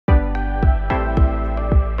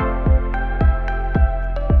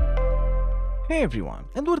Hey everyone,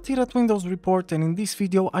 Edward here at Windows Report, and in this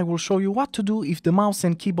video I will show you what to do if the mouse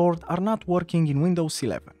and keyboard are not working in Windows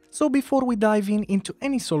 11. So before we dive into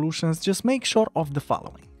any solutions, just make sure of the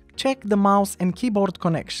following. Check the mouse and keyboard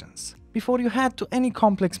connections. Before you head to any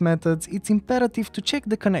complex methods, it's imperative to check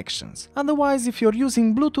the connections. Otherwise, if you're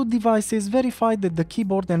using Bluetooth devices, verify that the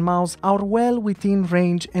keyboard and mouse are well within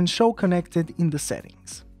range and show connected in the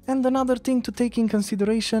settings. And another thing to take in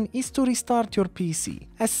consideration is to restart your PC.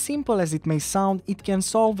 As simple as it may sound, it can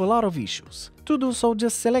solve a lot of issues. To do so,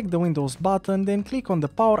 just select the Windows button, then click on the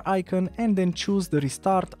power icon and then choose the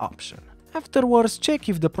restart option. Afterwards, check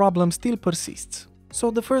if the problem still persists. So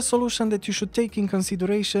the first solution that you should take in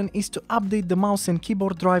consideration is to update the mouse and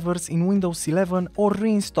keyboard drivers in Windows 11 or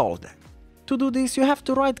reinstall them. To do this, you have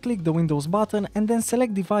to right-click the Windows button and then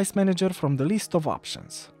select Device Manager from the list of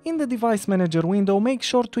options. In the Device Manager window, make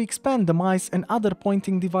sure to expand the mice and other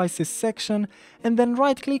pointing devices section and then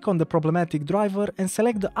right-click on the problematic driver and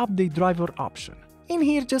select the Update Driver option. In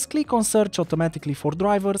here, just click on Search automatically for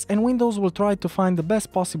drivers and Windows will try to find the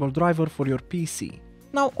best possible driver for your PC.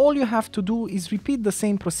 Now all you have to do is repeat the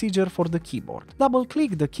same procedure for the keyboard.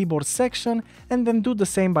 Double-click the keyboard section and then do the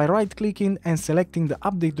same by right-clicking and selecting the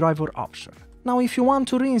Update Driver option. Now if you want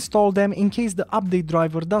to reinstall them in case the update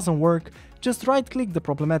driver doesn't work, just right-click the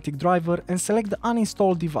problematic driver and select the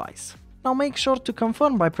uninstall device. Now make sure to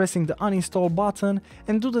confirm by pressing the uninstall button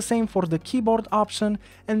and do the same for the keyboard option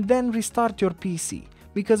and then restart your PC,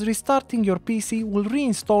 because restarting your PC will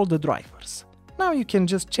reinstall the drivers. Now you can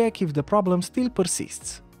just check if the problem still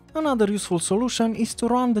persists. Another useful solution is to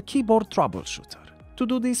run the keyboard troubleshooter. To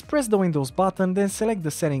do this, press the Windows button, then select the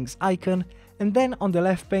settings icon, and then on the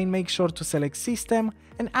left pane make sure to select System,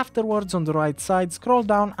 and afterwards on the right side scroll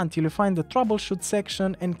down until you find the Troubleshoot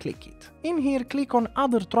section and click it. In here, click on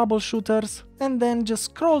Other Troubleshooters, and then just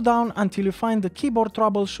scroll down until you find the Keyboard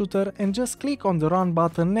Troubleshooter and just click on the Run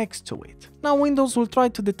button next to it. Now Windows will try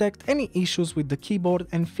to detect any issues with the keyboard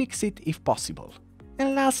and fix it if possible.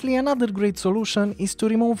 And lastly, another great solution is to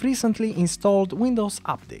remove recently installed Windows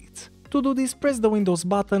updates. To do this, press the Windows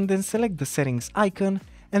button, then select the Settings icon,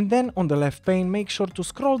 and then on the left pane make sure to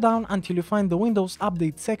scroll down until you find the Windows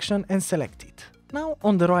Update section and select it. Now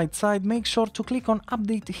on the right side make sure to click on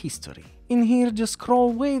Update History. In here just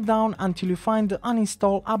scroll way down until you find the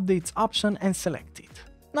Uninstall Updates option and select it.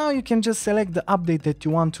 Now you can just select the update that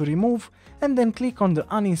you want to remove and then click on the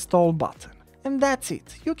Uninstall button. And that's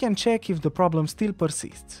it, you can check if the problem still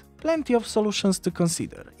persists. Plenty of solutions to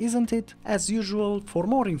consider, isn't it? As usual, for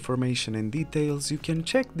more information and details, you can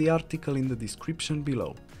check the article in the description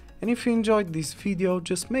below. And if you enjoyed this video,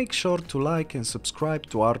 just make sure to like and subscribe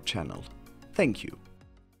to our channel. Thank you.